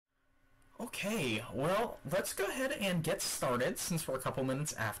Okay, well, let's go ahead and get started since we're a couple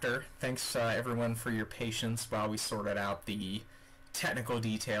minutes after. Thanks everyone for your patience while we sorted out the technical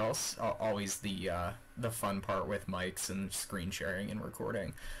details. Always the fun part with mics and screen sharing and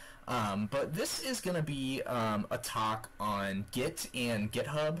recording. But this is going to be a talk on Git and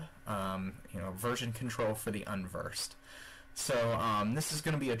GitHub, version control for the Unversed. So this is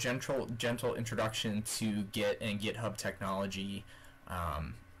going to be a gentle introduction to Git and GitHub technology.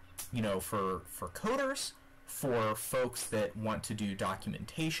 For coders, for folks that want to do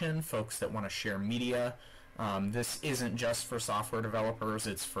documentation, folks that want to share media. This isn't just for software developers,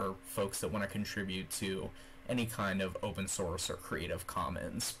 it's for folks that want to contribute to any kind of open source or Creative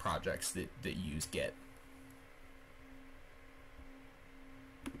Commons projects that use Git.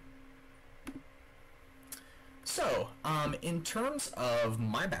 So, in terms of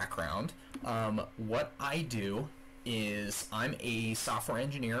my background, what I do is I'm a software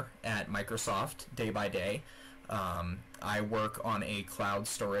engineer at Microsoft day by day. I work on a cloud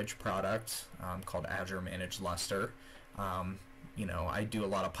storage product called Azure Managed Lustre. I do a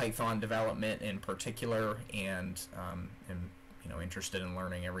lot of Python development in particular, and am interested in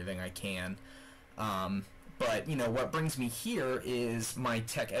learning everything I can. But what brings me here is my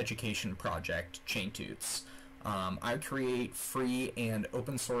tech education project, Chaintoots. I create free and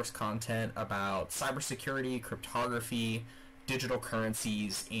open source content about cybersecurity, cryptography, digital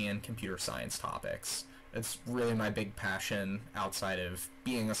currencies, and computer science topics. It's really my big passion outside of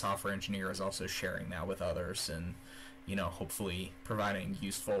being a software engineer, is also sharing that with others and, hopefully providing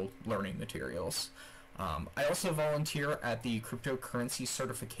useful learning materials. I also volunteer at the Cryptocurrency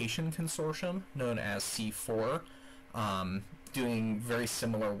Certification Consortium, known as C4, doing very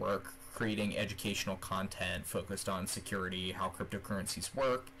similar work, creating educational content focused on security, how cryptocurrencies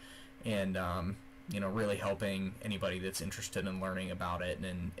work, and really helping anybody that's interested in learning about it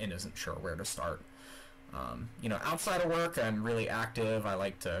and isn't sure where to start. Outside of work, I'm really active. I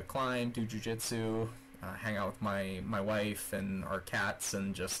like to climb, do jujitsu, hang out with my wife and our cats,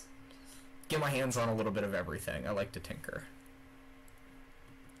 and just get my hands on a little bit of everything. I like to tinker.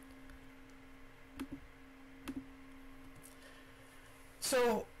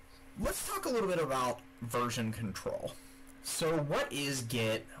 So, let's talk a little bit about version control. So what is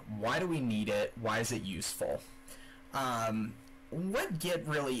Git? Why do we need it? Why is it useful? What Git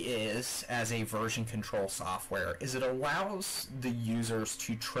really is as a version control software is it allows the users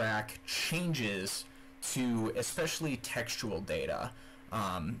to track changes to especially textual data.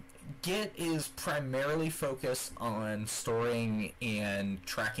 Git is primarily focused on storing and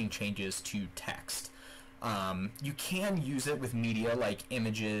tracking changes to text. You can use it with media like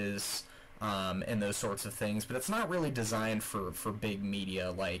images and those sorts of things, but it's not really designed for big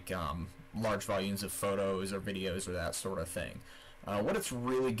media like large volumes of photos or videos or that sort of thing. What it's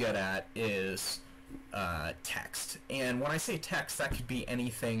really good at is text. And when I say text, that could be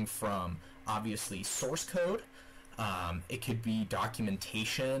anything from obviously source code. It could be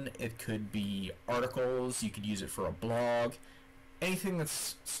documentation. It could be articles. You could use it for a blog. Anything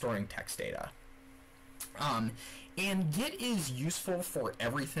that's storing text data. And Git is useful for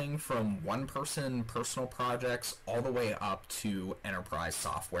everything from one-person personal projects all the way up to enterprise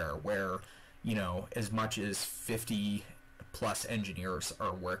software where, as much as 50 plus engineers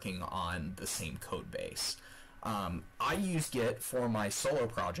are working on the same code base. I use Git for my solo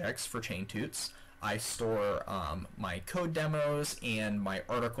projects for Chaintoots. I store my code demos and my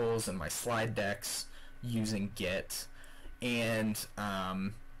articles and my slide decks using Git, and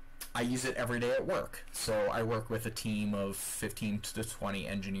I use it every day at work. So I work with a team of 15 to 20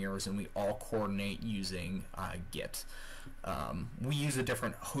 engineers, and we all coordinate using Git. We use a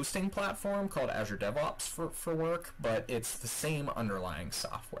different hosting platform called Azure DevOps for work, but it's the same underlying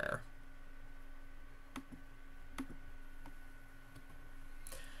software.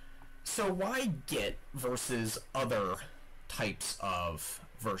 So why Git versus other types of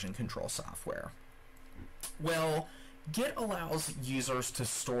version control software? Well, Git allows users to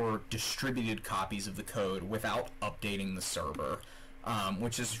store distributed copies of the code without updating the server,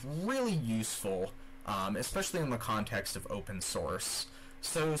 which is really useful, especially in the context of open source.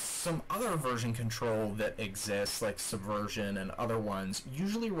 So some other version control that exists, like Subversion and other ones,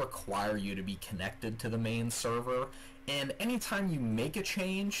 usually require you to be connected to the main server, and anytime you make a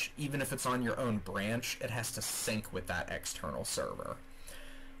change, even if it's on your own branch, it has to sync with that external server.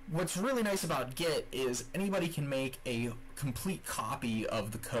 What's really nice about Git is anybody can make a complete copy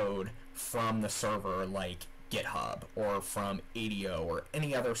of the code from the server like GitHub or from ADO or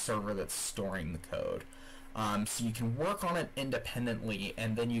any other server that's storing the code. So you can work on it independently,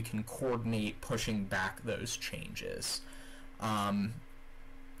 and then you can coordinate pushing back those changes.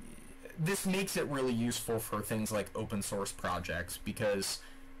 this makes it really useful for things like open source projects, because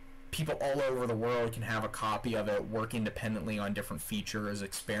people all over the world can have a copy of it, work independently on different features,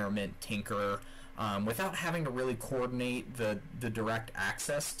 experiment, tinker, without having to really coordinate the direct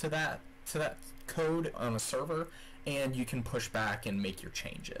access to that code on a server, and you can push back and make your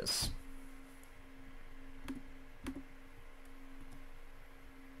changes.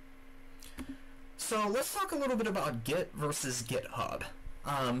 So let's talk a little bit about Git versus GitHub.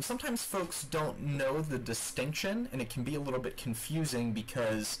 Sometimes folks don't know the distinction, and it can be a little bit confusing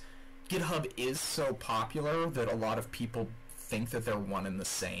because GitHub is so popular that a lot of people think that they're one and the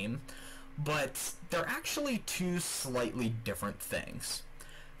same, but they're actually two slightly different things.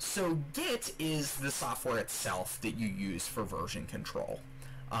 So Git is the software itself that you use for version control.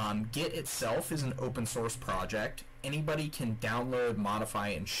 Git itself is an open source project. Anybody can download, modify,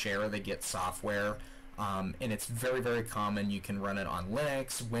 and share the Git software, and it's very, very common. You can run it on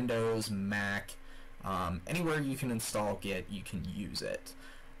Linux, Windows, Mac, anywhere you can install Git, you can use it.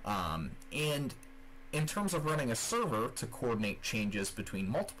 And in terms of running a server to coordinate changes between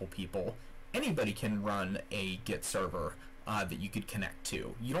multiple people, anybody can run a Git server that you could connect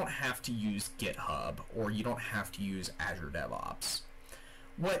to. You don't have to use GitHub, or you don't have to use Azure DevOps.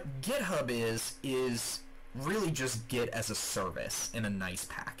 What GitHub is really just Git as a service in a nice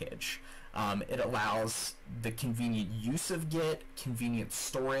package. It allows the convenient use of Git, convenient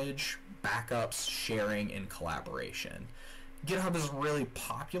storage, backups, sharing, and collaboration. GitHub is really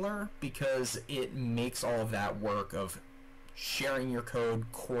popular because it makes all of that work of sharing your code,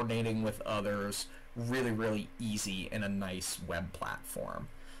 coordinating with others, really, really easy in a nice web platform.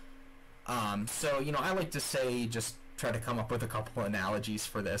 So, you know, I like to say, just try to come up with a couple analogies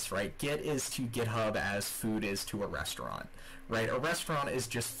for this, right? Git is to GitHub as food is to a restaurant, right? A restaurant is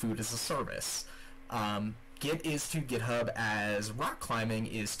just food as a service. Git is to GitHub as rock climbing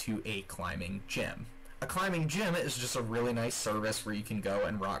is to a climbing gym. A climbing gym is just a really nice service where you can go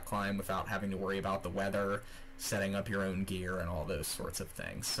and rock climb without having to worry about the weather, setting up your own gear, and all those sorts of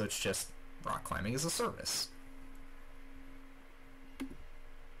things. So it's just rock climbing as a service.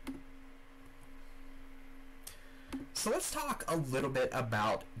 So let's talk a little bit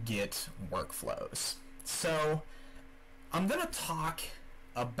about Git workflows. So I'm going to talk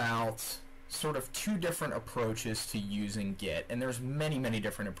about sort of two different approaches to using Git, and there's many, many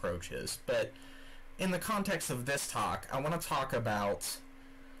different approaches, but in the context of this talk, I want to talk about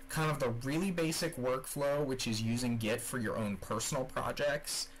kind of the really basic workflow, which is using Git for your own personal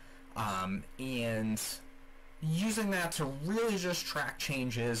projects, and using that to really just track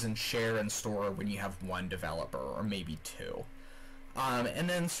changes and share and store when you have one developer or maybe two. And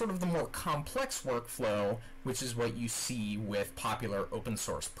then sort of the more complex workflow, which is what you see with popular open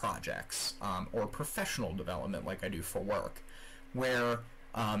source projects, or professional development like I do for work, where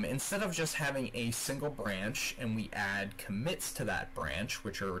instead of just having a single branch and we add commits to that branch,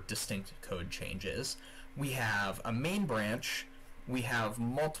 which are distinct code changes, we have a main branch, we have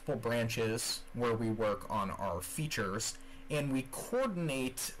multiple branches where we work on our features, and we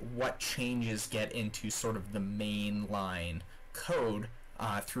coordinate what changes get into sort of the main line code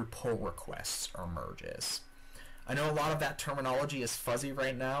through pull requests or merges. I know a lot of that terminology is fuzzy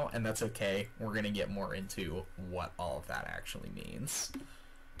right now, and that's okay. We're going to get more into what all of that actually means.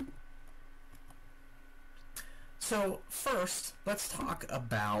 So first, let's talk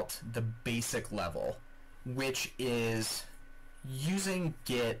about the basic level, which is using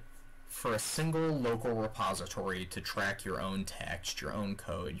Git for a single local repository to track your own text, your own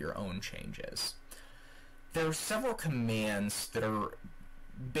code, your own changes. There are several commands that are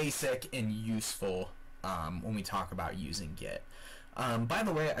basic and useful when we talk about using Git. By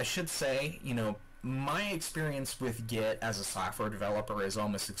the way, I should say, you know, my experience with Git as a software developer is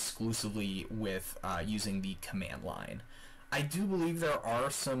almost exclusively with using the command line. I do believe there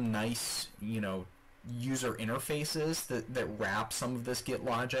are some nice, you know, user interfaces that wrap some of this Git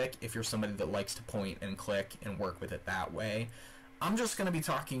logic if you're somebody that likes to point and click and work with it that way. I'm just going to be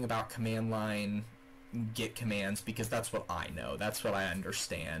talking about command line Git commands because that's what I know, that's what I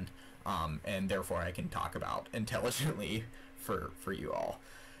understand, and therefore I can talk about intelligently for you all.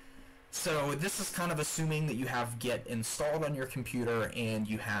 So this is kind of assuming that you have Git installed on your computer and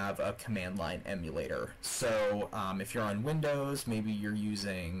you have a command line emulator. So if you're on Windows, maybe you're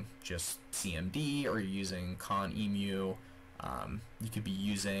using just CMD, or you're using conemu. You could be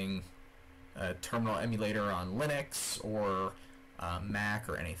using a terminal emulator on Linux or Mac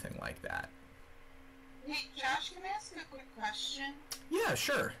or anything like that. Hey Josh, can I ask a quick question? Yeah,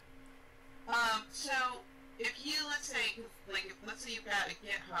 sure. So if you, let's say you've got a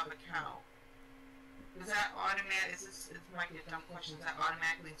GitHub account, Does that automatic? This might be a dumb question. Does that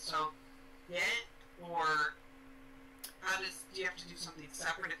automatically install Git, or do you have to do something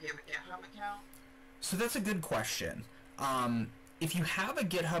separate if you have a GitHub account? So that's a good question. If you have a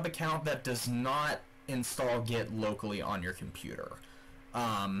GitHub account, that does not install Git locally on your computer.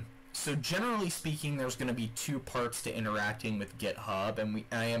 So generally speaking, there's going to be two parts to interacting with GitHub, and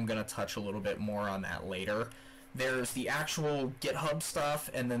I am going to touch a little bit more on that later. There's the actual GitHub stuff,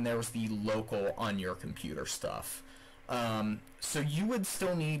 and then there's the local on your computer stuff. So you would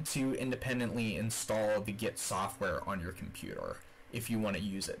still need to independently install the Git software on your computer if you want to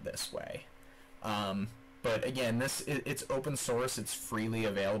use it this way. But again, it's open source, it's freely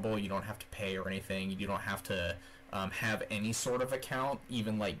available, you don't have to pay or anything, you don't have to have any sort of account,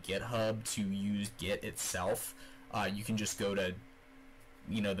 even like GitHub, to use Git itself. You can just go to,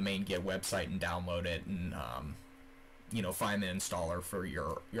 the main Git website and download it and, find the installer for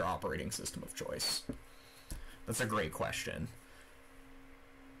your operating system of choice. That's a great question.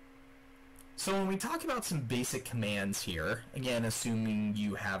 So when we talk about some basic commands here, again, assuming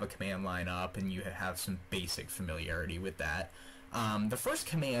you have a command line up and you have some basic familiarity with that, the first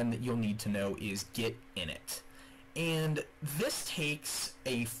command that you'll need to know is git init. And this takes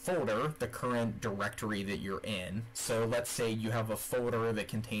a folder, the current directory that you're in. So let's say you have a folder that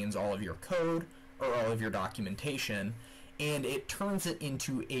contains all of your code or all of your documentation, and it turns it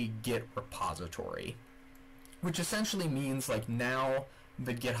into a Git repository, which essentially means like now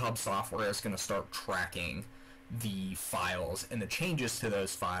the GitHub software is going to start tracking the files and the changes to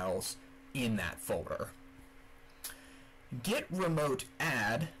those files in that folder. Git remote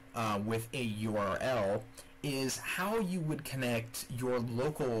add with a URL is how you would connect your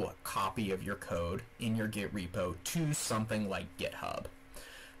local copy of your code in your Git repo to something like GitHub.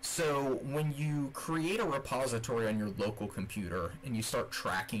 So when you create a repository on your local computer and you start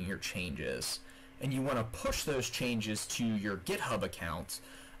tracking your changes, and you want to push those changes to your GitHub account,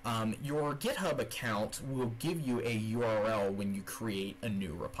 your GitHub account will give you a URL when you create a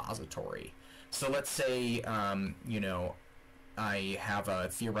new repository. So let's say, I have a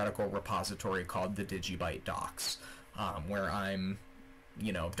theoretical repository called the DigiByte docs, where I'm,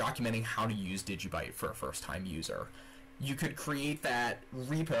 documenting how to use DigiByte for a first-time user. You could create that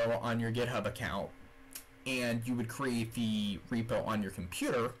repo on your GitHub account, and you would create the repo on your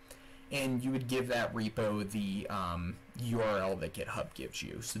computer, and you would give that repo the URL that GitHub gives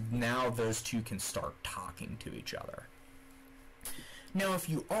you. So now those two can start talking to each other. Now, if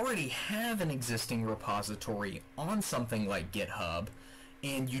you already have an existing repository on something like GitHub,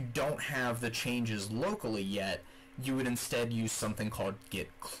 and you don't have the changes locally yet, you would instead use something called git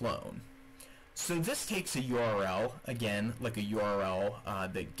clone. So this takes a URL, again, like a URL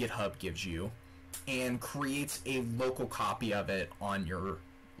that GitHub gives you, and creates a local copy of it on your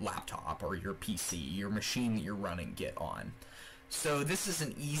laptop or your PC, your machine that you're running Git on. So this is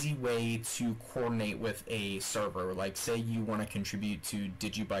an easy way to coordinate with a server. Like say you want to contribute to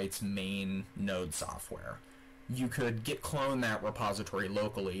DigiByte's main node software. You could git clone that repository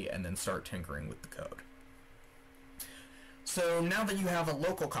locally and then start tinkering with the code. So now that you have a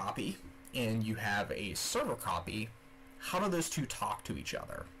local copy and you have a server copy, how do those two talk to each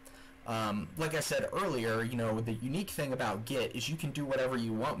other? Like I said earlier, the unique thing about Git is you can do whatever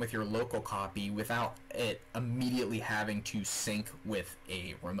you want with your local copy without it immediately having to sync with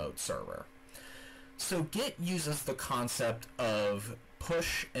a remote server. So Git uses the concept of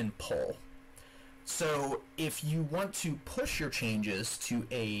push and pull. So if you want to push your changes to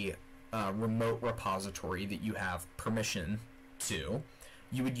a remote repository that you have permission to,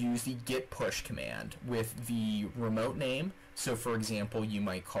 you would use the git push command with the remote name. So for example, you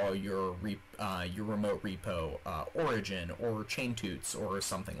might call your remote repo origin or chaintoots or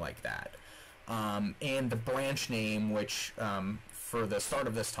something like that. And the branch name, which for the start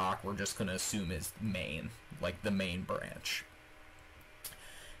of this talk we're just going to assume is main, like the main branch.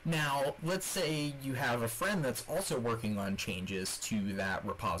 Now, let's say you have a friend that's also working on changes to that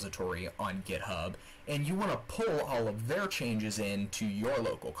repository on GitHub, and you want to pull all of their changes into your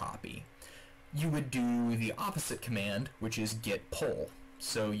local copy. You would do the opposite command, which is git pull.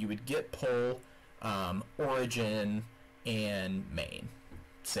 So you would git pull origin and main,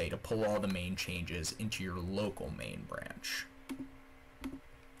 say, to pull all the main changes into your local main branch.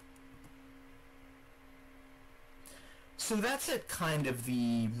 So that's at kind of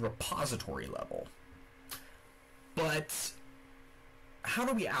the repository level. But how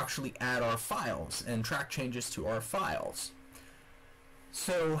do we actually add our files and track changes to our files?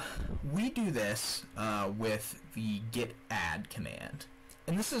 So we do this with the git add command.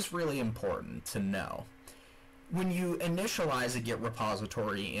 And this is really important to know. When you initialize a Git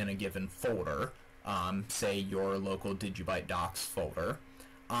repository in a given folder, say your local DigiByte docs folder,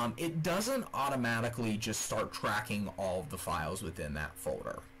 it doesn't automatically just start tracking all of the files within that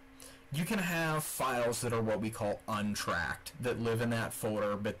folder. You can have files that are what we call untracked, that live in that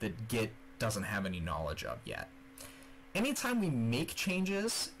folder but that Git doesn't have any knowledge of yet. Anytime we make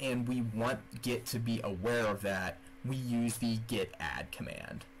changes and we want Git to be aware of that, we use the git add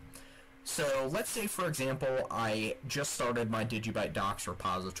command. So let's say, for example, I just started my DigiByte docs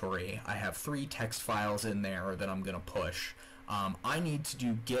repository. I have 3 text files in there that I'm going to push. I need to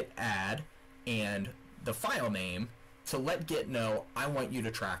do git add and the file name to let Git know I want you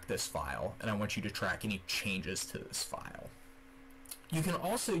to track this file and I want you to track any changes to this file. You can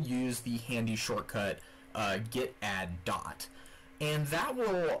also use the handy shortcut git add dot, and that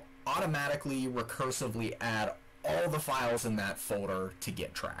will automatically recursively add all the files in that folder to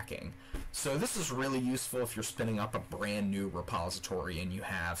Git tracking. So this is really useful if you're spinning up a brand new repository and you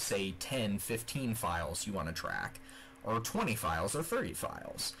have, say, 10, 15 files you want to track, or 20 files or 30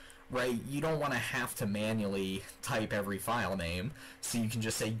 files, right? You don't want to have to manually type every file name, so you can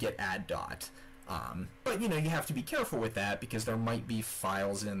just say git add dot. But you know, you have to be careful with that because there might be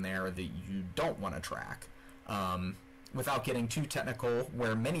files in there that you don't want to track. Without getting too technical,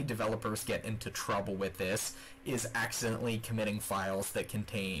 where many developers get into trouble with this is accidentally committing files that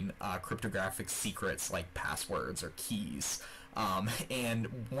contain cryptographic secrets like passwords or keys. And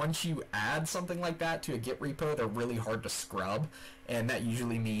once you add something like that to a Git repo, they're really hard to scrub, and that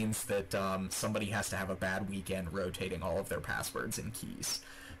usually means that somebody has to have a bad weekend rotating all of their passwords and keys.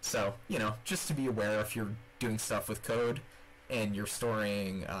 So, you know, just to be aware, if you're doing stuff with code and you're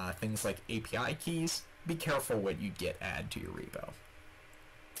storing things like API keys, be careful what you git add to your repo.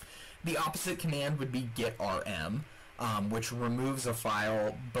 The opposite command would be git rm, which removes a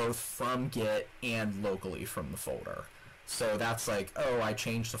file both from Git and locally from the folder. So that's like, oh, I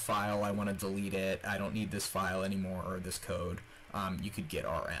changed the file, I want to delete it, I don't need this file anymore, or this code. You could git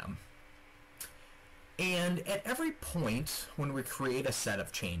rm. And at every point when we create a set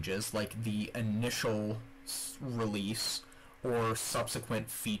of changes, like the initial release or subsequent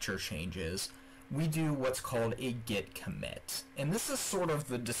feature changes, we do what's called a git commit. And this is sort of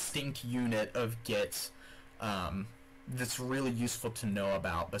the distinct unit of Git that's really useful to know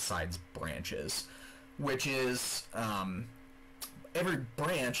about besides branches, which is every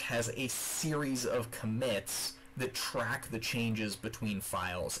branch has a series of commits that track the changes between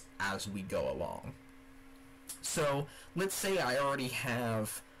files as we go along. So let's say I already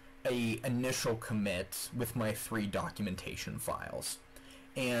have a initial commit with my 3 documentation files,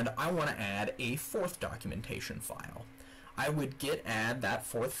 and I want to add a 4th documentation file. I would git add that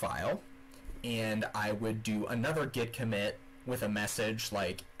 4th file, and I would do another git commit with a message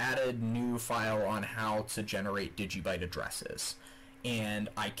like added new file on how to generate DigiByte addresses. And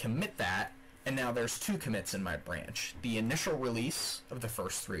I commit that, and now there's 2 commits in my branch. The initial release of the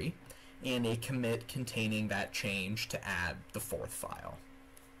first 3, and a commit containing that change to add the 4th file.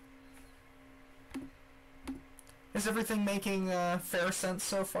 Is everything making fair sense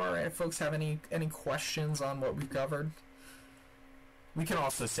so far? If folks have any questions on what we've covered? We can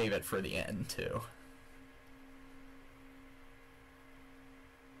also save it for the end, too.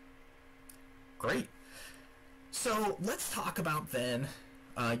 Great. So let's talk about then,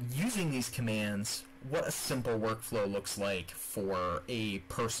 using these commands, what a simple workflow looks like for a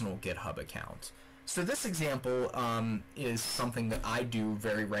personal GitHub account. So this example is something that I do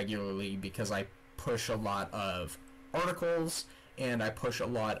very regularly because I push a lot of articles and I push a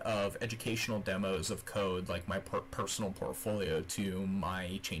lot of educational demos of code, like my personal portfolio, to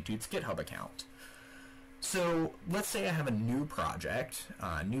my ChainToots GitHub account. So let's say I have a new project,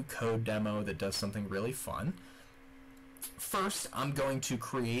 a new code demo that does something really fun. First, I'm going to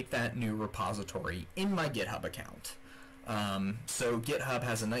create that new repository in my GitHub account. So GitHub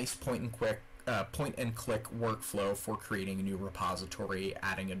has a nice point and click workflow for creating a new repository,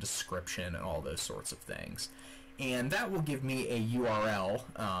 adding a description, and all those sorts of things. And that will give me a URL,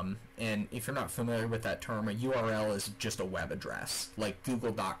 and if you're not familiar with that term, a URL is just a web address, like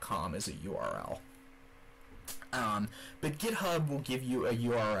google.com is a URL. But GitHub will give you a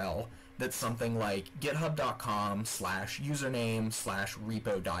URL that's something like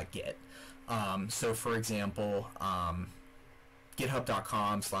github.com/username/repo.git. So for example,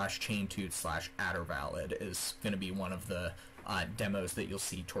 github.com/chaintoots/addervalid is going to be one of the demos that you'll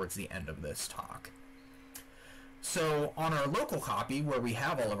see towards the end of this talk. So on our local copy, where we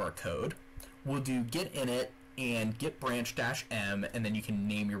have all of our code, we'll do git init and git branch-m, and then you can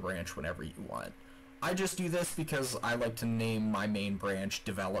name your branch whenever you want. I just do this because I like to name my main branch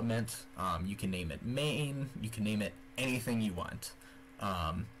development. You can name it main, you can name it anything you want.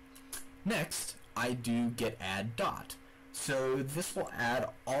 Next, I do git add dot. So this will add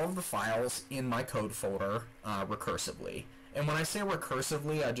all of the files in my code folder recursively. And when I say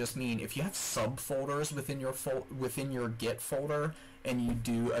recursively, I just mean if you have subfolders within your Git folder and you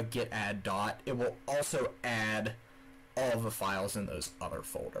do a git add dot, it will also add all of the files in those other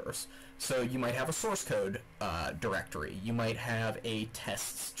folders. So you might have a source code directory, you might have a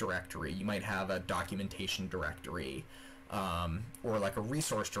tests directory, you might have a documentation directory, or like a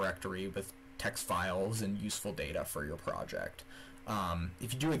resource directory with text files and useful data for your project.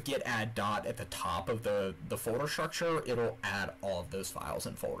 If you do a git add dot at the top of the folder structure, it'll add all of those files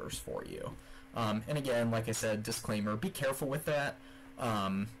and folders for you. And again, like I said, disclaimer, be careful with that.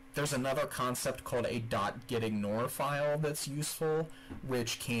 There's another concept called a .gitignore file that's useful,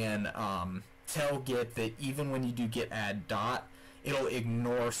 which can tell Git that even when you do git add dot, it'll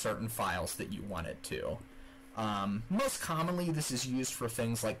ignore certain files that you want it to. Most commonly, this is used for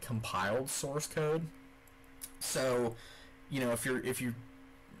things like compiled source code. So, you know, if you're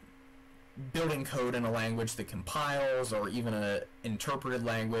building code in a language that compiles, or even an interpreted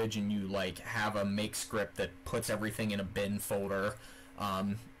language, and you like have a make script that puts everything in a bin folder,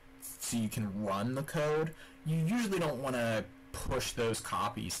 so you can run the code, you usually don't want to push those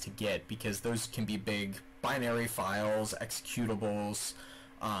copies to Git, because those can be big binary files, executables,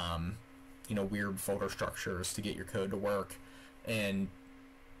 you know, weird folder structures to get your code to work, and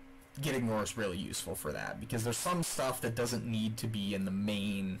Gitignore is really useful for that, because there's some stuff that doesn't need to be in the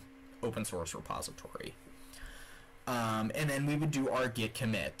main open source repository. And then we would do our git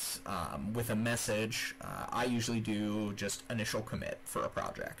commit with a message. I usually do just initial commit for a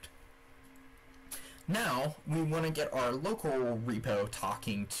project. Now we want to get our local repo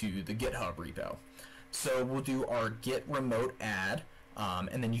talking to the GitHub repo. So we'll do our git remote add,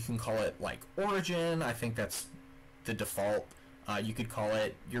 and then you can call it like origin. I think that's the default. You could call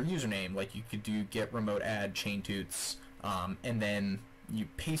it your username, like you could do git remote add chain toots, and then you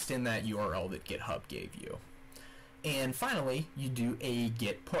paste in that URL that GitHub gave you. And finally, you do a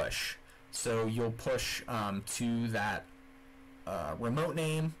git push. So you'll push to that remote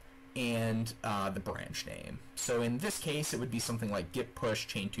name and the branch name. So in this case, it would be something like git push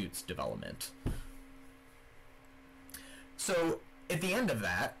chain toots development. So at the end of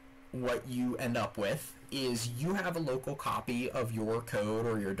that, what you end up with is you have a local copy of your code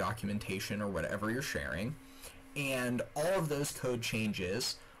or your documentation or whatever you're sharing, and all of those code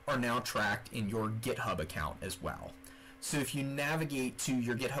changes are now tracked in your GitHub account as well. So if you navigate to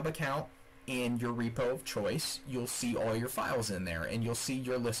your GitHub account and your repo of choice, you'll see all your files in there, and you'll see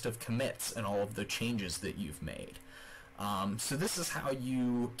your list of commits and all of the changes that you've made. So this is how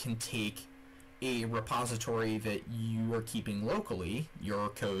you can take a repository that you are keeping locally, your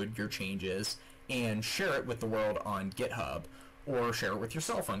code, your changes, and share it with the world on GitHub, or share it with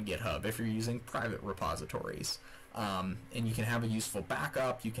yourself on GitHub if you're using private repositories. And you can have a useful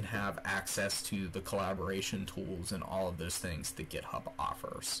backup, you can have access to the collaboration tools and all of those things that GitHub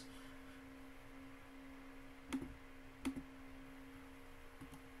offers.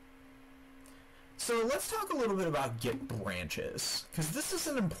 So let's talk a little bit about Git branches, because this is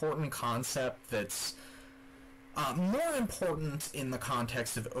an important concept that's more important in the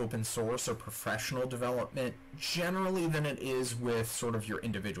context of open source or professional development generally than it is with sort of your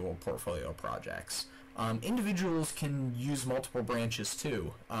individual portfolio projects. Individuals can use multiple branches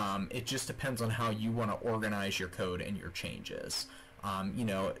too. It just depends on how you want to organize your code and your changes. You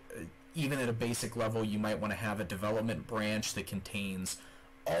know, even at a basic level, you might want to have a development branch that contains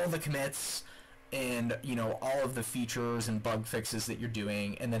all the commits and, you know, all of the features and bug fixes that you're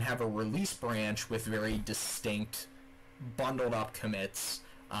doing, and then have a release branch with very distinct bundled up commits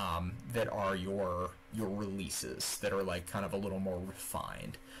that are your releases, that are like kind of a little more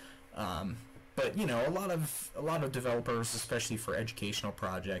refined. But you know, a lot of developers, especially for educational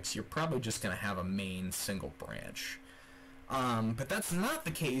projects, you're probably just going to have a main single branch. But that's not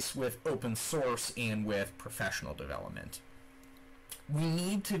the case with open source and with professional development. We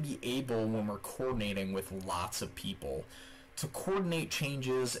need to be able, when we're coordinating with lots of people, to coordinate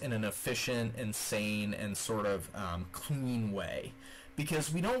changes in an efficient and sane and sort of clean way.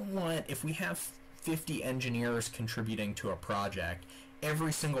 Because we don't want, if we have 50 engineers contributing to a project,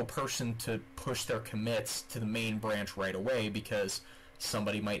 every single person to push their commits to the main branch right away, because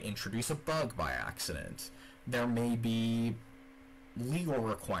somebody might introduce a bug by accident. There may be legal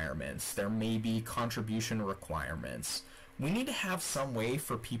requirements. There may be contribution requirements. We need to have some way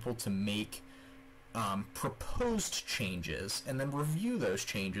for people to make proposed changes and then review those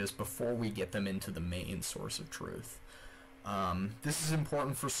changes before we get them into the main source of truth. This is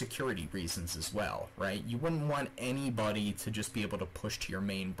important for security reasons as well, right? You wouldn't want anybody to just be able to push to your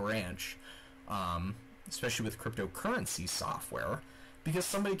main branch especially with cryptocurrency software, because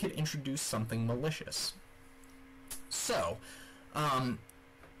somebody could introduce something malicious. So,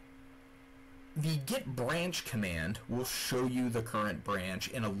 the git branch command will show you the current branch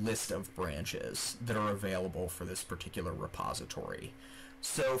in a list of branches that are available for this particular repository.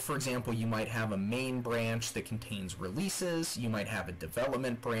 So, for example, you might have a main branch that contains releases, you might have a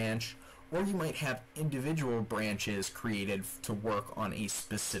development branch, or you might have individual branches created to work on a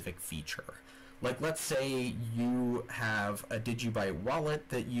specific feature. Like, let's say you have a DigiByte wallet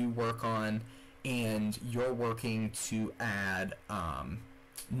that you work on, and you're working to add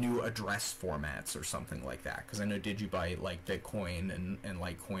new address formats or something like that, because I know DigiByte, like Bitcoin and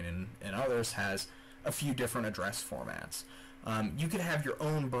Litecoin and others, has a few different address formats. You could have your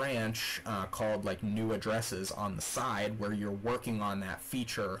own branch called like new addresses on the side where you're working on that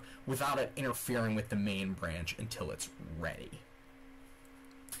feature without it interfering with the main branch until it's ready.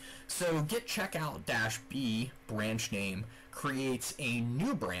 So git checkout-b branch name creates a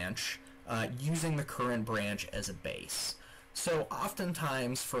new branch using the current branch as a base. So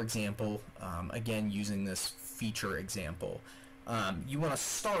oftentimes, for example, again using this feature example, you want to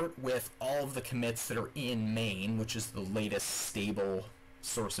start with all of the commits that are in main, which is the latest stable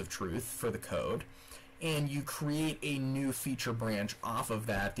source of truth for the code, and you create a new feature branch off of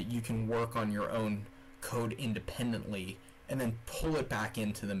that that you can work on your own code independently and then pull it back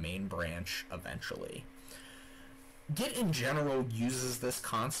into the main branch eventually. Git in general uses this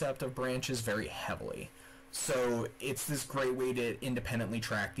concept of branches very heavily. So it's this great way to independently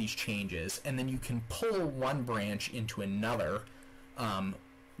track these changes, and then you can pull one branch into another,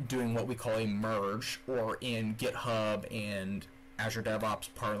 doing what we call a merge, or in GitHub and Azure DevOps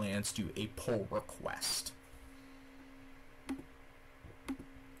parlance, do a pull request.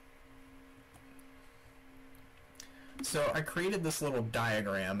 So I created this little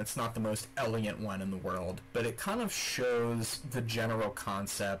diagram. It's not the most elegant one in the world, but it kind of shows the general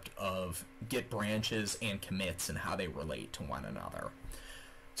concept of Git branches and commits and how they relate to one another.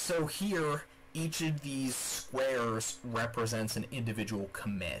 So here, each of these squares represents an individual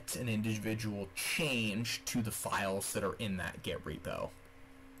commit, an individual change to the files that are in that Git repo.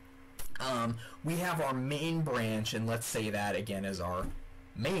 We have our main branch, and let's say that again is our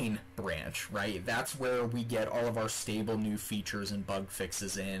main branch, right? That's where we get all of our stable new features and bug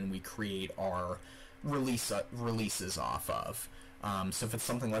fixes in. We create our releases off of. So if it's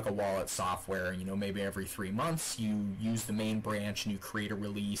something like a wallet software, you know, maybe every 3 months you use the main branch and you create a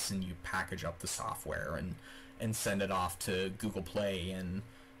release and you package up the software and send it off to Google Play and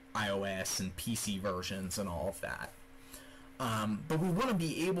iOS and PC versions and all of that. But we want to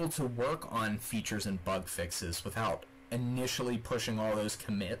be able to work on features and bug fixes without initially pushing all those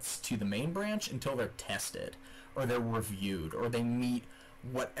commits to the main branch until they're tested or they're reviewed or they meet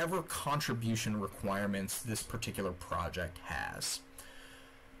whatever contribution requirements this particular project has.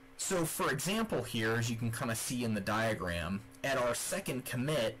 So for example here, as you can kind of see in the diagram, at our second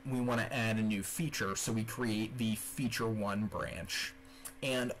commit we want to add a new feature, so we create the feature 1 branch.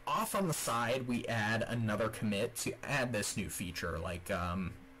 And off on the side we add another commit to add this new feature, like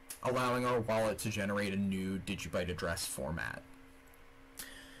allowing our wallet to generate a new DigiByte address format.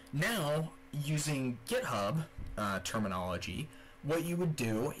 Now, using GitHub terminology, what you would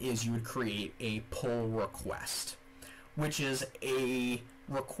do is you would create a pull request, which is a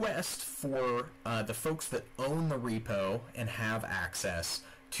request for the folks that own the repo and have access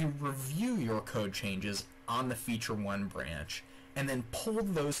to review your code changes on the feature 1 branch, and then pull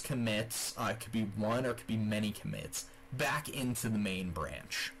those commits, it could be one or it could be many commits, back into the main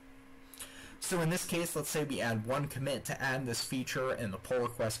branch. So in this case, let's say we add one commit to add this feature and the pull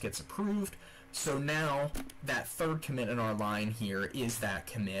request gets approved. So now that third commit in our line here is that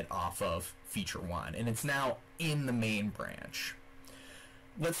commit off of feature 1, and it's now in the main branch.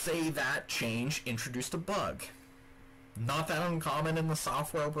 Let's say that change introduced a bug. Not that uncommon in the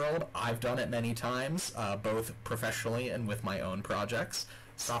software world. I've done it many times, both professionally and with my own projects.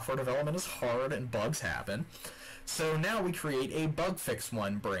 Software development is hard and bugs happen. So now we create a bug fix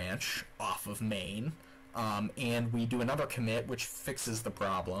 1 branch off of main, and we do another commit which fixes the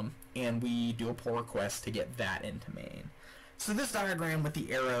problem, and we do a pull request to get that into main. So this diagram with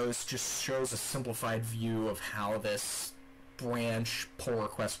the arrows just shows a simplified view of how this branch pull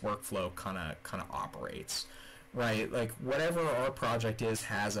request workflow kind of operates, right? Like whatever our project is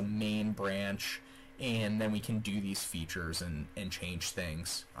has a main branch, and then we can do these features and change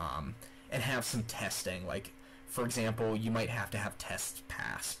things, and have some testing. Like, for example, you might have to have tests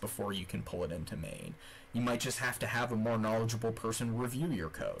pass before you can pull it into main. You might just have to have a more knowledgeable person review your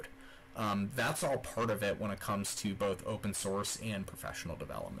code. That's all part of it when it comes to both open source and professional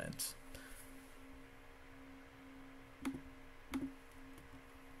development.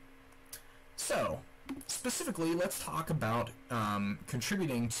 So, specifically, let's talk about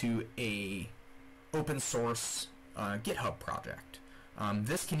contributing to a open source GitHub project.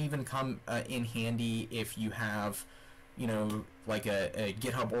 This can even come in handy if you have, you know, like a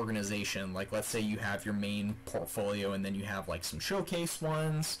GitHub organization. Like, let's say you have your main portfolio and then you have like some showcase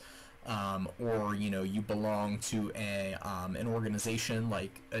ones, or, you know, you belong to an organization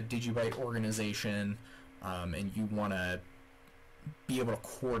like a DigiByte organization, and you want to be able to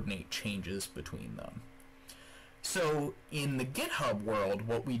coordinate changes between them. So in the GitHub world,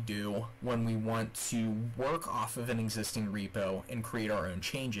 what we do when we want to work off of an existing repo and create our own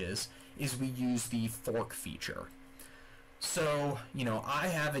changes is we use the fork feature. So, you know, I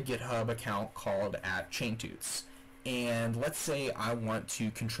have a GitHub account called @ChainToots, and let's say I want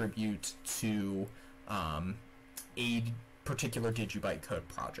to contribute to a particular DigiByte code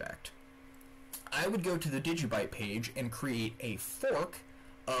project. I would go to the DigiByte page and create a fork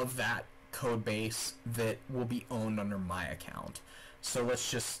of that code base that will be owned under my account. So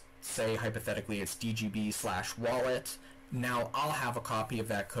let's just say hypothetically it's dgb/wallet. Now I'll have a copy of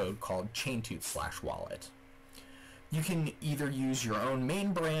that code called chaintoots/wallet. You can either use your own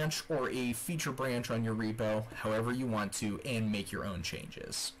main branch or a feature branch on your repo, however you want to, and make your own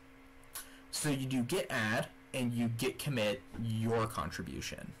changes. So you do git add and you git commit your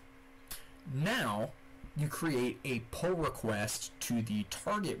contribution. Now you create a pull request to the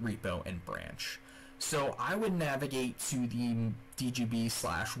target repo and branch. So I would navigate to the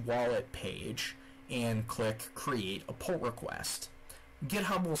dgb/wallet page and click create a pull request.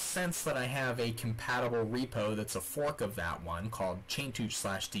 GitHub will sense that I have a compatible repo that's a fork of that one called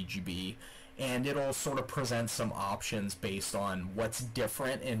chaintoots/dgb, and it'll sort of present some options based on what's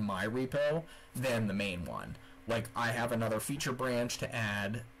different in my repo than the main one. Like, I have another feature branch to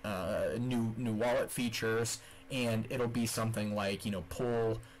add new wallet features, and it'll be something like, you know,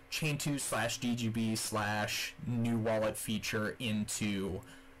 pull chaintoots/dgb/new wallet feature into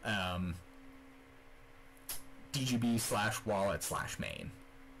dgb/wallet/main.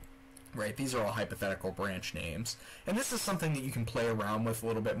 Right, these are all hypothetical branch names, and this is something that you can play around with a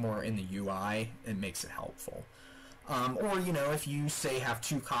little bit more in the UI. It makes it helpful. Or, you know, if you, say, have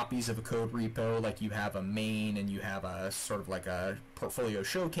two copies of a code repo, like you have a main and you have a sort of like a portfolio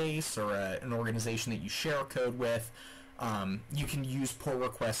showcase or an organization that you share code with, you can use pull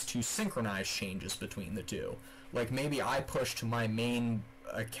requests to synchronize changes between the two. Like, maybe I push to my main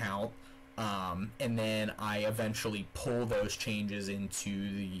account, and then I eventually pull those changes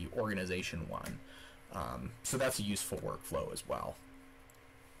into the organization one. So that's a useful workflow as well.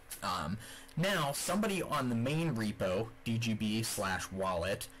 Now, somebody on the main repo,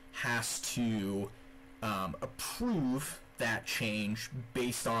 dgb/wallet, has to approve that change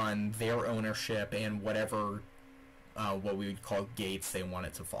based on their ownership and whatever what we would call gates they want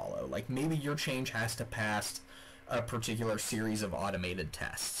it to follow. Like, maybe your change has to pass a particular series of automated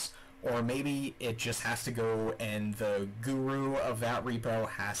tests, or maybe it just has to go and the guru of that repo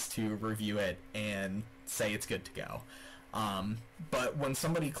has to review it and say it's good to go. But when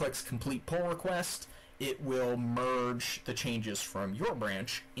somebody clicks complete pull request, it will merge the changes from your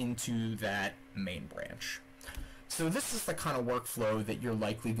branch into that main branch. So this is the kind of workflow that you're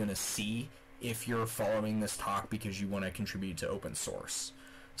likely going to see if you're following this talk because you want to contribute to open source.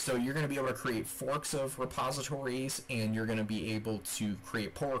 So you're going to be able to create forks of repositories, and you're going to be able to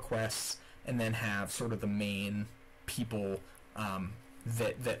create pull requests and then have sort of the main people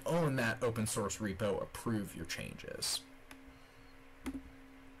that own that open source repo approve your changes.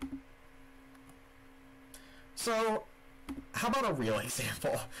 So, how about a real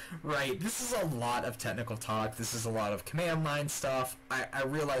example, right? This is a lot of technical talk. This is a lot of command line stuff. I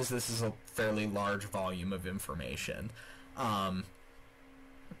realize this is a fairly large volume of information. I'm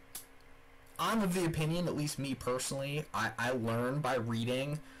of the opinion, at least me personally, I learn by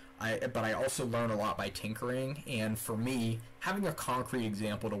reading, but I also learn a lot by tinkering, and for me, having a concrete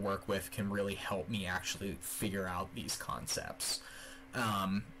example to work with can really help me actually figure out these concepts.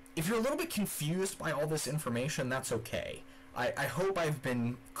 If you're a little bit confused by all this information, that's okay. I hope I've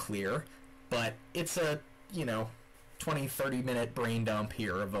been clear, but it's a, you know, 20-30 minute brain dump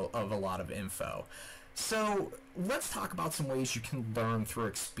here of a lot of info. So let's talk about some ways you can learn through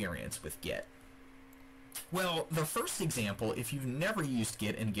experience with Git. Well, the first example, if you've never used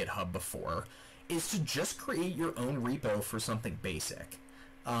Git and GitHub before, is to just create your own repo for something basic.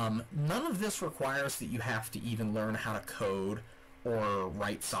 None of this requires that you have to even learn how to code or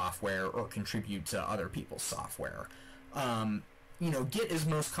write software or contribute to other people's software. You know, Git is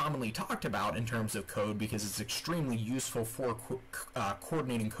most commonly talked about in terms of code because it's extremely useful for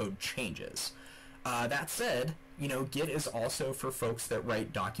coordinating code changes. That said, Git is also for folks that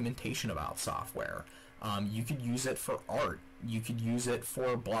write documentation about software. You could use it for art. You could use it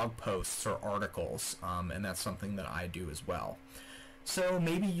for blog posts or articles, and that's something that I do as well. So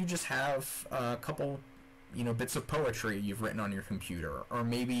maybe you just have a couple, bits of poetry you've written on your computer, or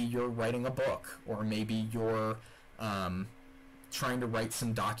maybe you're writing a book, or maybe you're trying to write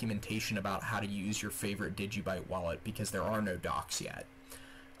some documentation about how to use your favorite DigiByte wallet because there are no docs yet.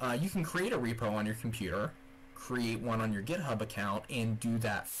 You can create a repo on your computer, create one on your GitHub account, and do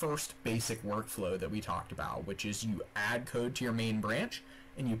that first basic workflow that we talked about, which is you add code to your main branch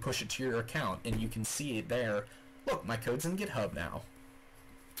and you push it to your account, and you can see it there. Look, my code's in GitHub now.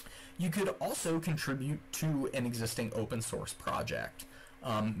 You could also contribute to an existing open source project.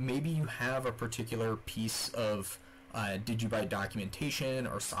 Maybe you have a particular piece of DigiByte documentation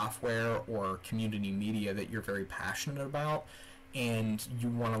or software or community media that you're very passionate about, and you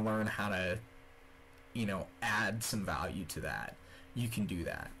want to learn how to add some value to that. You can do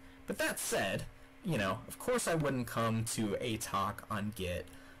that. But that said, of course I wouldn't come to a talk on Git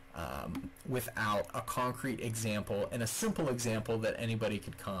without a concrete example and a simple example that anybody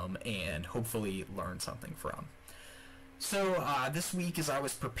could come and hopefully learn something from. So this week, as I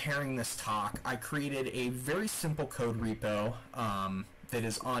was preparing this talk, I created a very simple code repo that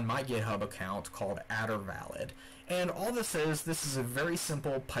is on my GitHub account called addervalid. And all this is a very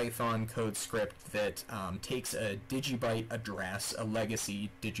simple Python code script that takes a DigiByte address, a legacy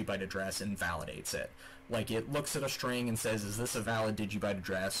DigiByte address, and validates it. Like, it looks at a string and says, is this a valid DigiByte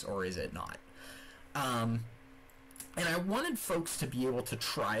address or is it not? And I wanted folks to be able to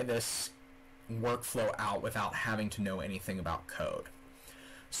try this workflow out without having to know anything about code.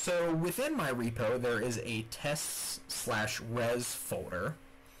 So within my repo, there is a tests/res folder,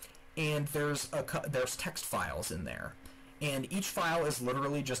 and there's text files in there. And each file is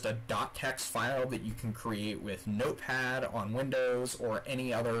literally just a .text file that you can create with Notepad on Windows or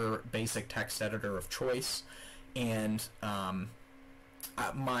any other basic text editor of choice. And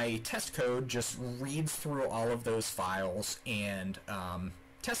my test code just reads through all of those files and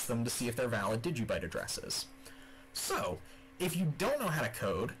tests them to see if they're valid DigiByte addresses. So, if you don't know how to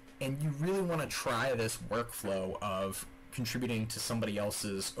code and you really want to try this workflow of contributing to somebody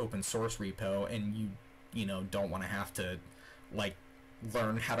else's open source repo, and you don't want to have to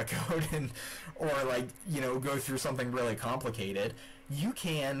learn how to code or go through something really complicated, you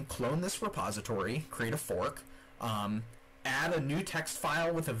can clone this repository, create a fork, add a new text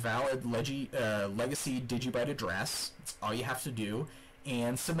file with a valid legacy DigiByte address. That's all you have to do,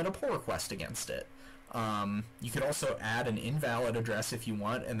 and submit a pull request against it. You could also add an invalid address if you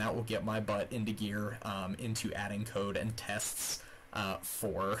want, and that will get my butt into gear into adding code and tests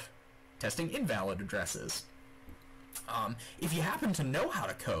for testing invalid addresses. If you happen to know how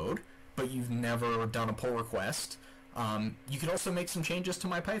to code, but you've never done a pull request, you could also make some changes to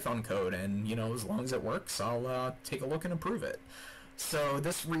my Python code, and as long as it works, I'll take a look and approve it. So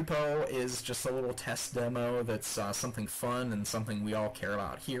this repo is just a little test demo that's something fun and something we all care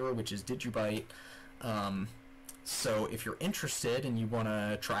about here, which is DigiByte. So if you're interested and you want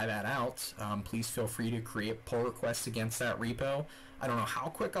to try that out, please feel free to create pull requests against that repo. I don't know how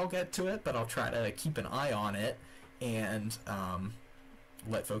quick I'll get to it, but I'll try to keep an eye on it and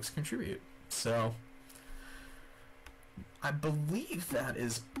let folks contribute. So I believe that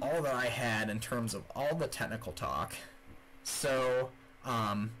is all that I had in terms of all the technical talk. So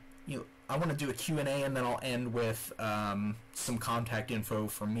I want to do a Q&A, and then I'll end with some contact info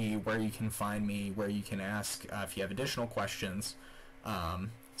for me, where you can find me, where you can ask if you have additional questions.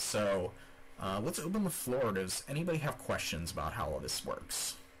 So let's open the floor. Does anybody have questions about how all this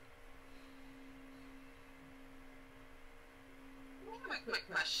works? I have a quick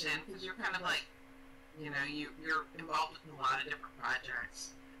question, because you're kind of you're involved in a lot of different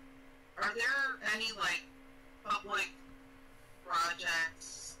projects. Are there any public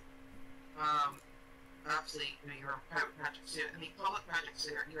projects, obviously, you're a private project too, any public projects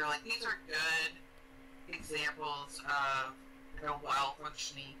that you're these are good examples of a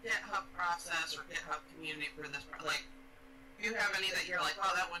well-functioning GitHub process or GitHub community for this, do you have any that you're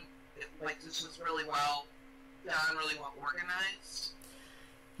oh, that one, this was really well done, really well organized?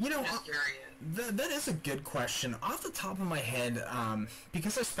 I'm just curious. That is a good question. Off the top of my head,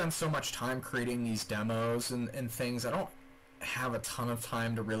 because I spend so much time creating these demos and things, I don't have a ton of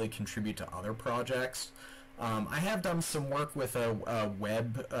time to really contribute to other projects. I have done some work with a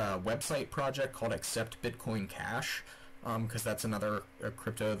website project called Accept Bitcoin Cash, because that's another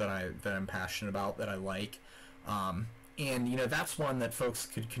crypto that I'm passionate about, that I like. And that's one that folks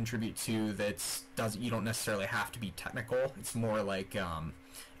could contribute to. You don't necessarily have to be technical. It's more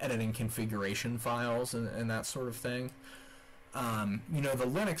editing configuration files and that sort of thing. You know, the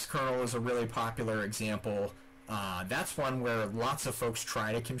Linux kernel is a really popular example. That's one where lots of folks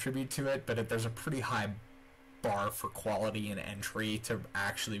try to contribute to it, but there's a pretty high bar for quality and entry to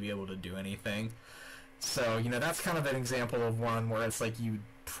actually be able to do anything. So, you know, that's kind of an example of one where it's like you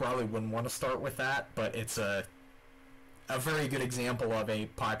probably wouldn't want to start with that, but it's a very good example of a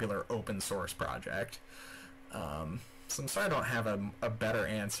popular open source project. So I'm sorry I don't have a better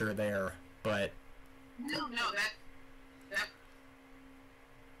answer there, but... No, that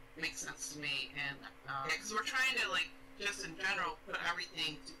makes sense to me, and because we're trying to, like, just in general, put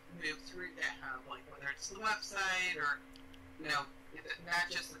everything to move through GitHub, like whether it's the website or, you know, not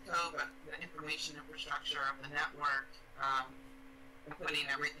just the code, but the information infrastructure of the network, and pushing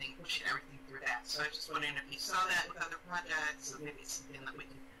everything through that. So I was just wondering if you saw that with other projects, and maybe it's something that we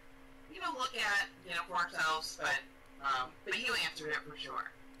can, you know, look at, you know, for ourselves, but you answered it for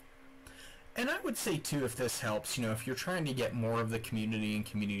sure. And I would say, too, if this helps, you know, if you're trying to get more of the community and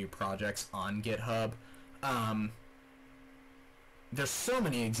community projects on GitHub, there's so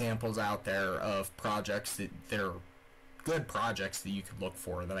many examples out there of projects that they're good projects that you could look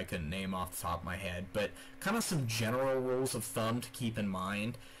for that I couldn't name off the top of my head, but kind of some general rules of thumb to keep in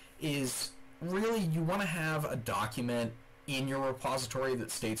mind is really you want to have a document in your repository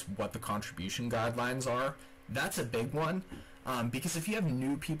that states what the contribution guidelines are. That's a big one, because if you have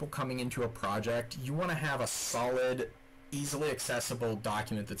new people coming into a project, you want to have a solid, easily accessible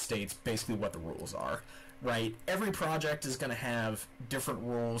document that states basically what the rules are. Right? Every project is going to have different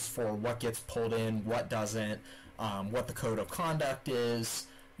rules for what gets pulled in, what doesn't, what the code of conduct is,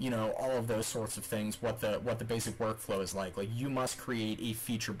 you know, all of those sorts of things, what the basic workflow is like. Like, you must create a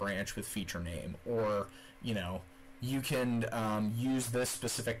feature branch with feature name, or, you know, you can use this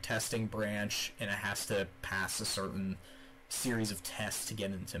specific testing branch and it has to pass a certain series of tests to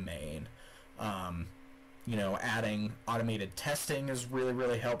get into main. You know, adding automated testing is really,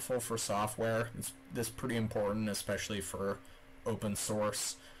 really helpful for software. It's pretty important, especially for open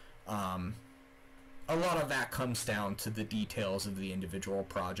source. A lot of that comes down to the details of the individual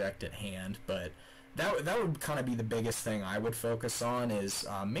project at hand, but that would kind of be the biggest thing I would focus on is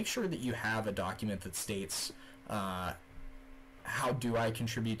make sure that you have a document that states how do I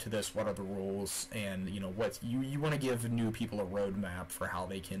contribute to this, what are the rules, and, you know, what you want to give new people a roadmap for how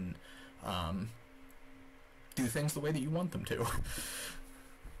they can do things the way that you want them to.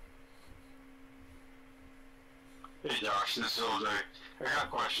 Hey Josh, this is Jose. I got a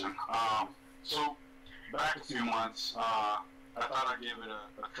question. So back a few months, I thought I'd give it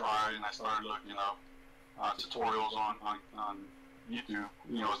a try, and I started looking up tutorials on YouTube.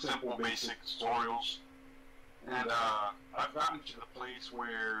 You know, simple, basic tutorials. And I've gotten to the place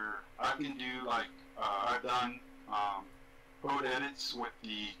where I can do, like, I've done code edits with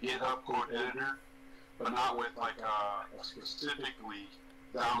the GitHub code editor, but not with, like, a specifically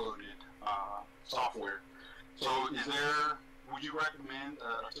downloaded software. So would you recommend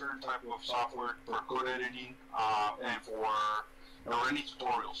a certain type of software for code editing and or any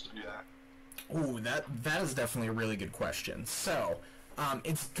tutorials to do that? Ooh, that is definitely a really good question. So,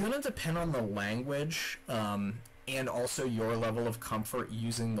 it's going to depend on the language and also your level of comfort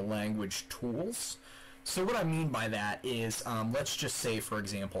using the language tools. So what I mean by that is, let's just say, for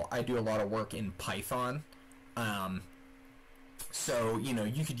example, I do a lot of work in Python. So, you know,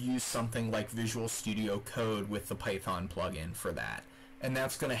 you could use something like Visual Studio Code with the Python plugin for that. And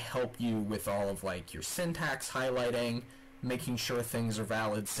that's going to help you with all of, like, your syntax highlighting, making sure things are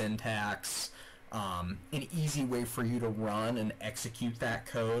valid syntax, an easy way for you to run and execute that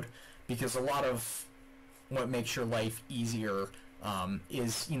code, because a lot of what makes your life easier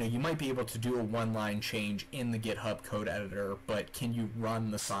is, you know, you might be able to do a one-line change in the GitHub code editor, but can you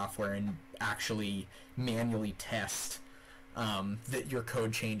run the software and actually manually test that your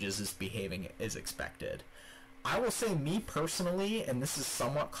code changes is behaving as expected? I will say, me personally, and this is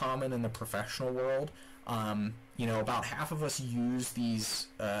somewhat common in the professional world, you know, about half of us use these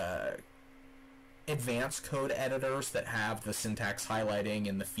advanced code editors that have the syntax highlighting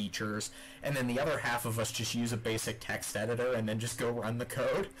and the features, and then the other half of us just use a basic text editor and then just go run the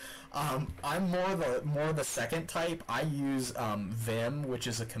code. I'm more the second type. I use Vim, which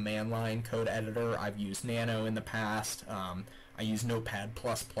is a command line code editor. I've used Nano in the past. I use Notepad++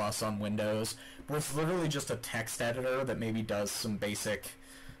 on Windows, where it's literally just a text editor that maybe does some basic,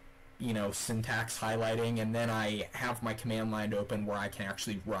 you know, syntax highlighting, and then I have my command line open where I can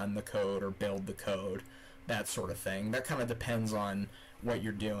actually run the code or build the code, that sort of thing. That kind of depends on what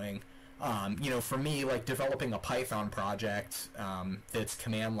you're doing. You know, for me, like, developing a Python project that's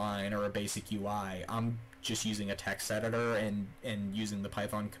command line or a basic UI, I'm just using a text editor and using the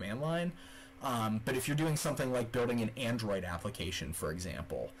Python command line. But if you're doing something like building an Android application, for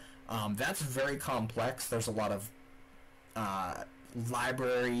example, that's very complex. There's a lot of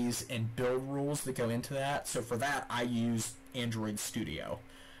libraries and build rules that go into that. So for that, I use Android Studio,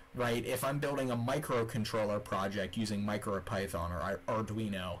 right? If I'm building a microcontroller project using MicroPython or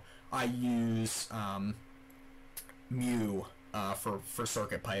Arduino, I use Mu for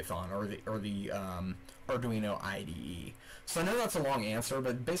CircuitPython or the Arduino IDE. So I know that's a long answer,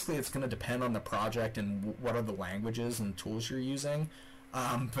 but basically it's going to depend on the project and what are the languages and tools you're using.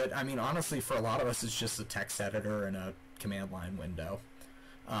 But I mean, honestly, for a lot of us, it's just a text editor and a command line window.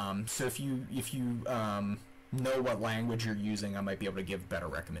 So if you know what language you're using, I might be able to give better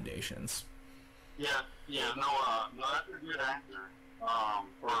recommendations. No, that's a good answer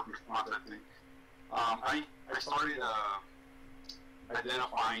for response, I think. I started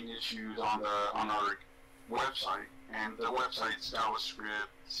identifying issues on our website, and the website's JavaScript,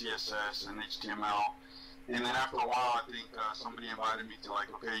 CSS, and HTML. And then after a while, I think somebody invited me to, like,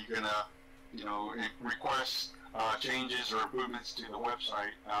 okay, you're gonna, request changes or improvements to the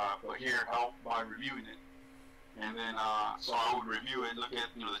website, but here, help by reviewing it. And then, so I would review it, look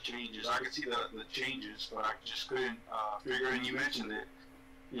at, the changes. I could see the changes, but I just couldn't figure, and you mentioned it,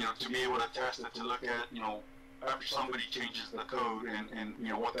 to be able to test it, to look at, after somebody changes the code and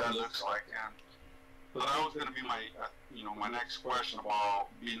what that looks like. And so that was going to be my, my next question about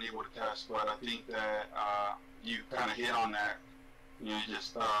being able to test, but I think that you kind of hit on that. You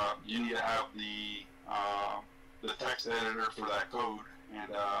need to have the text editor for that code,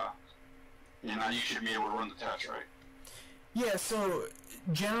 and now you should be able to run the test, right? Yeah, so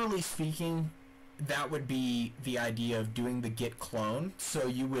generally speaking, that would be the idea of doing the git clone. So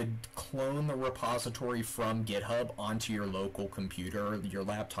you would clone the repository from GitHub onto your local computer, your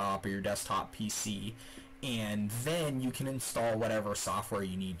laptop or your desktop PC, and then you can install whatever software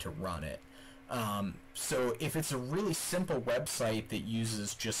you need to run it. So if it's a really simple website that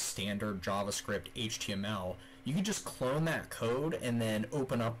uses just standard JavaScript HTML, you can just clone that code and then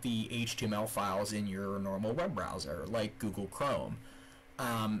open up the HTML files in your normal web browser, like Google Chrome.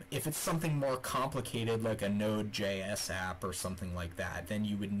 If it's something more complicated, like a Node.js app or something like that, then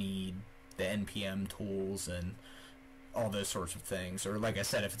you would need the NPM tools and all those sorts of things. Or like I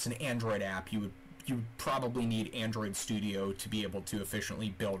said, if it's an Android app, you would probably need Android Studio to be able to efficiently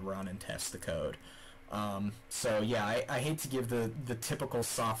build, run, and test the code. So yeah, I hate to give the typical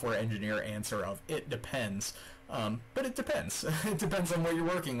software engineer answer of it depends, but it depends. It depends on what you're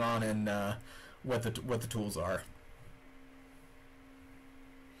working on and what the tools are.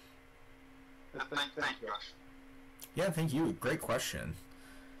 Thank you, Josh. Yeah, thank you. Great question.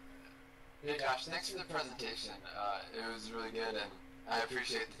 Yeah, Josh, thanks for the presentation. It was really good, and I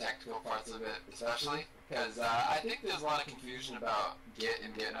appreciate the technical parts of it, especially because I think there's a lot of confusion about Git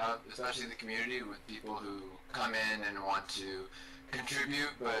and GitHub, especially the community, with people who come in and want to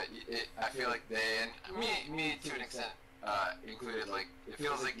contribute, but I feel like they, and me to an extent included, like, it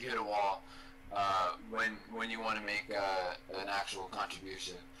feels like you hit a wall when you want to make an actual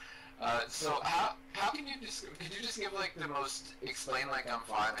contribution. So how can you could you just give like the most explain like I'm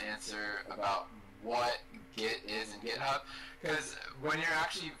five answer about what Git is in GitHub? Because when you're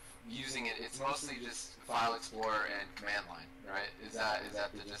actually using it, it's mostly just File Explorer and command line, right? Is that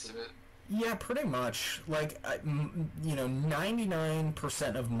the gist of it? Yeah, pretty much. Like,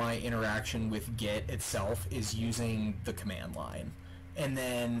 99% of my interaction with Git itself is using the command line, and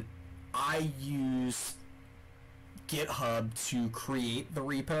then I use GitHub to create the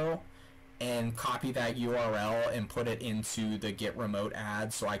repo and copy that URL and put it into the Git remote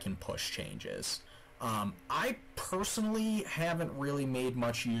add so I can push changes. I personally haven't really made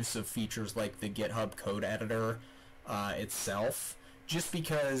much use of features like the GitHub code editor itself, just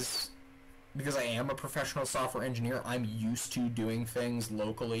because I am a professional software engineer. I'm used to doing things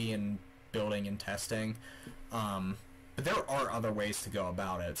locally and building and testing. But there are other ways to go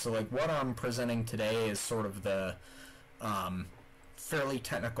about it. So like what I'm presenting today is sort of the fairly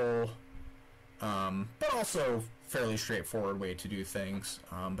technical but also fairly straightforward way to do things.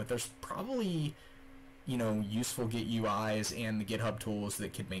 But there's probably, useful Git UIs and the GitHub tools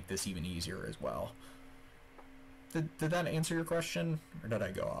that could make this even easier as well. Did that answer your question, or did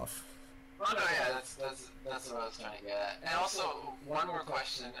I go off? Oh no, yeah, that's what I was trying to get at. And also, one more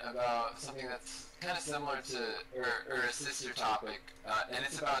question about something that's kind of similar to, or a sister topic, and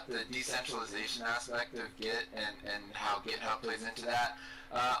it's about the decentralization aspect of Git and how GitHub plays into that.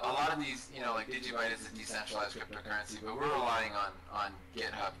 A lot of these, like DigiByte is a decentralized cryptocurrency, but we're relying on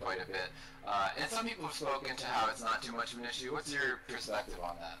GitHub quite a bit. And some people have spoken to how it's not too much of an issue. What's your perspective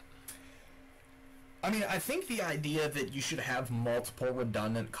on that? I mean, I think the idea that you should have multiple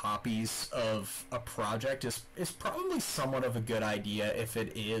redundant copies of a project is probably somewhat of a good idea if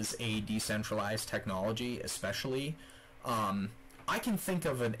it is a decentralized technology, especially. I can think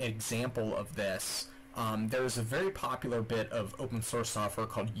of an example of this. There's a very popular bit of open source software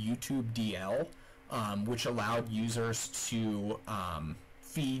called YouTube DL, which allowed users to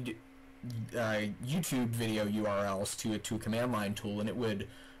feed YouTube video URLs to a command line tool, and it would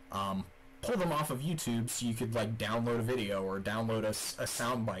pull them off of YouTube so you could like download a video or download a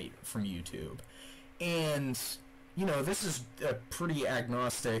soundbite from YouTube. And, you know, this is a pretty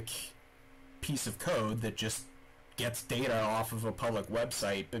agnostic piece of code that just gets data off of a public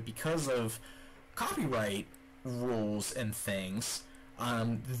website, but because of copyright rules and things,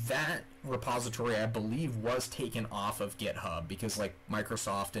 that repository, I believe, was taken off of GitHub because like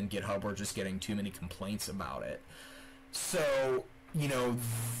Microsoft and GitHub were just getting too many complaints about it. So, you know,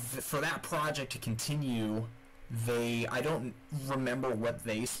 for that project to continue, I don't remember what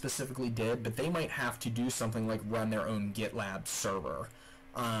they specifically did, but they might have to do something like run their own GitLab server.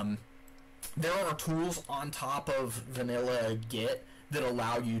 There are tools on top of vanilla Git that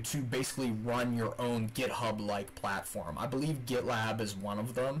allow you to basically run your own GitHub-like platform. I believe GitLab is one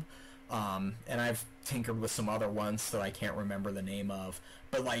of them, and I've tinkered with some other ones that I can't remember the name of.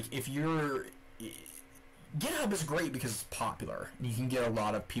 But like, if you're... GitHub is great because it's popular, and you can get a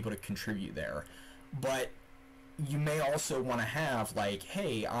lot of people to contribute there. But you may also want to have, like,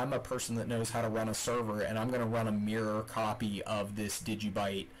 hey, I'm a person that knows how to run a server, and I'm going to run a mirror copy of this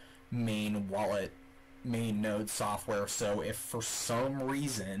DigiByte main wallet, main node software, so if for some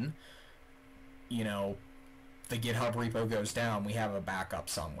reason, you know, the GitHub repo goes down, we have a backup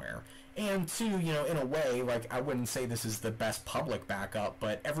somewhere. And two, you know, in a way, like, I wouldn't say this is the best public backup,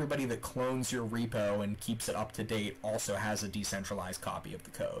 but everybody that clones your repo and keeps it up to date also has a decentralized copy of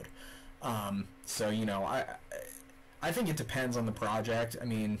the code. So, you know, I think it depends on the project. I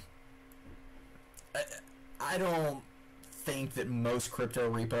mean, I don't think that most crypto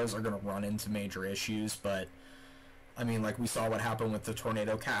repos are going to run into major issues, but I mean, like, we saw what happened with the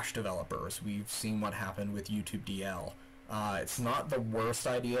Tornado Cash developers. We've seen what happened with YouTube DL. It's not the worst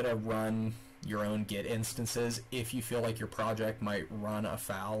idea to run your own Git instances if you feel like your project might run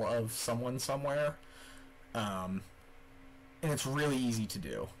afoul of someone somewhere. And it's really easy to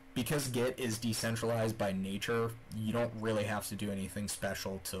do. Because Git is decentralized by nature, you don't really have to do anything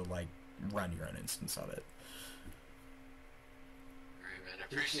special to, like, run your own instance of it. Great, man. I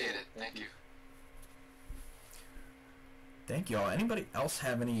appreciate it. Thank you. Thank you all. Anybody else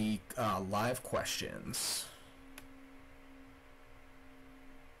have any live questions?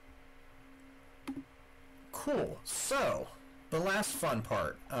 Cool. So, the last fun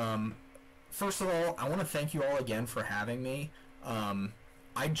part. First of all, I want to thank you all again for having me.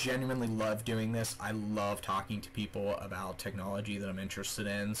 I genuinely love doing this. I love talking to people about technology that I'm interested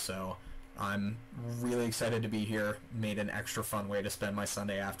in, so I'm really excited to be here. Made an extra fun way to spend my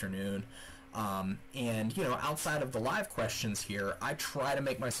Sunday afternoon. And, you know, outside of the live questions here, I try to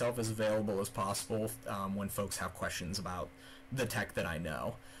make myself as available as possible when folks have questions about the tech that I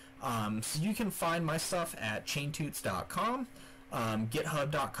know. So you can find my stuff at chaintoots.com,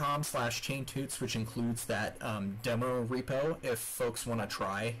 github.com/chaintoots, which includes that demo repo if folks want to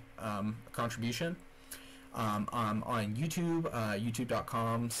try a contribution. I'm on YouTube,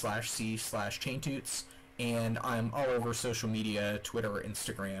 youtube.com/c/chaintoots, and I'm all over social media, Twitter,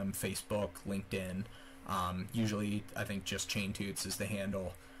 Instagram, Facebook, LinkedIn. Usually, I think just Chaintoots is the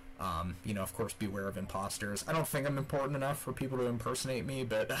handle. You know, of course, beware of imposters. I don't think I'm important enough for people to impersonate me,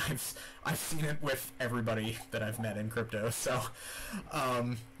 but I've seen it with everybody that I've met in crypto. So,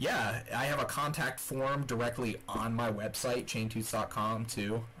 yeah, I have a contact form directly on my website, chaintoots.com,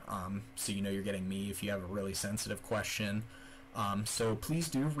 too. So you know you're getting me if you have a really sensitive question. So please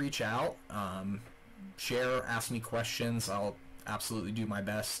do reach out, share, ask me questions. I'll absolutely do my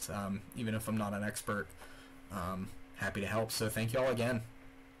best, even if I'm not an expert. Happy to help. So thank you all again.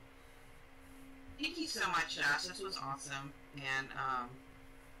 Thank you so much, Josh. This was awesome, and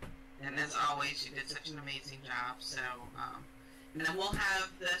as always, you did such an amazing job. So, and then we'll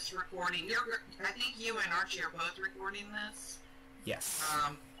have this recording. I think you and Archie are both recording this. Yes.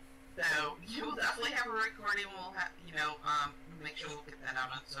 So you will definitely have a recording. We'll have, you know, make sure we'll get that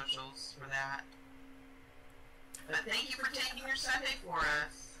out on socials for that. But thank you for taking your Sunday for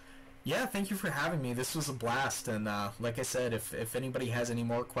us. Yeah, thank you for having me. This was a blast, and like I said, if anybody has any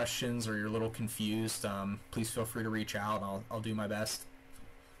more questions or you're a little confused, please feel free to reach out. I'll do my best.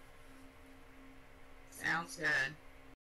 Sounds good.